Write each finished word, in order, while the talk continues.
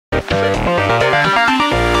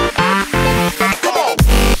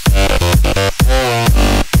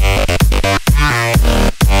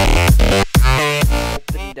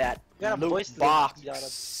loot voice box.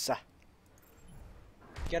 link.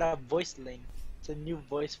 Get a voice link. It's a new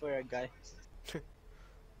voice for a guy.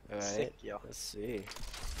 Alright, Sick, yo. let's see.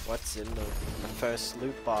 What's in the first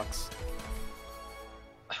loot box?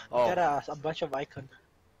 Oh, Got a bunch of icons.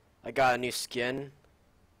 I got a new skin,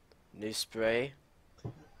 new spray.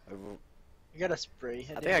 You got a spray.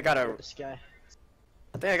 I think I got a. This guy.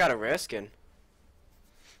 I think I got a rare skin.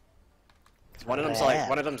 Cause one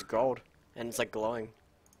of them's gold, and it's like glowing.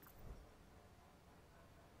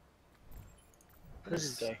 This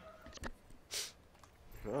is gay.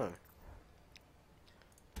 Huh.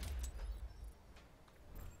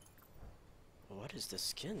 What is the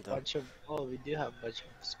skin though? Oh, we do have a bunch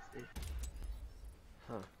of spray.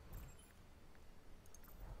 Huh.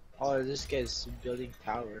 Oh, this guy's building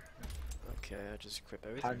tower. Okay, I just equip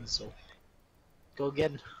everything. Hansel. Go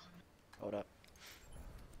again. Hold up.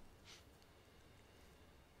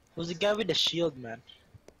 Who's the guy with the shield, man?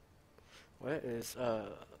 Where is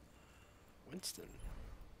Winston?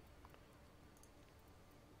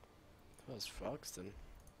 Oh, it's Frogston.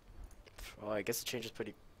 Oh, I guess the change is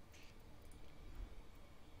pretty.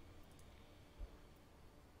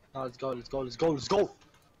 Oh, let's go, let's go, let's go, let's go!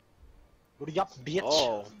 What up, bitch?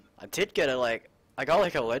 Oh, I did get I got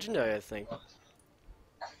like a legendary, I think.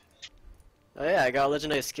 Oh yeah, I got a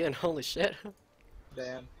legendary skin. Holy shit!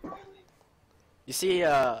 Damn. You see,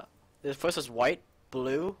 the first is white,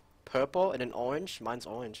 blue, purple, and then orange. Mine's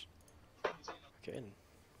orange. Okay.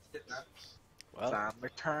 Well,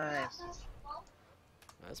 Summertime.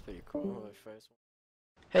 that's pretty cool.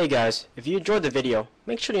 Hey guys, if you enjoyed the video,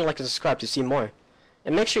 make sure you like and subscribe to see more.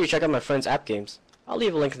 And make sure you check out my friend's app games. I'll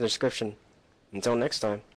leave a link in the description. Until next time.